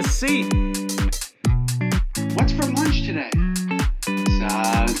 Stay in your seat. What's for lunch today?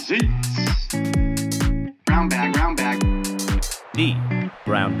 Sausage. Brown bag. The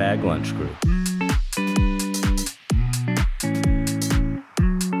Brown Bag Lunch Crew.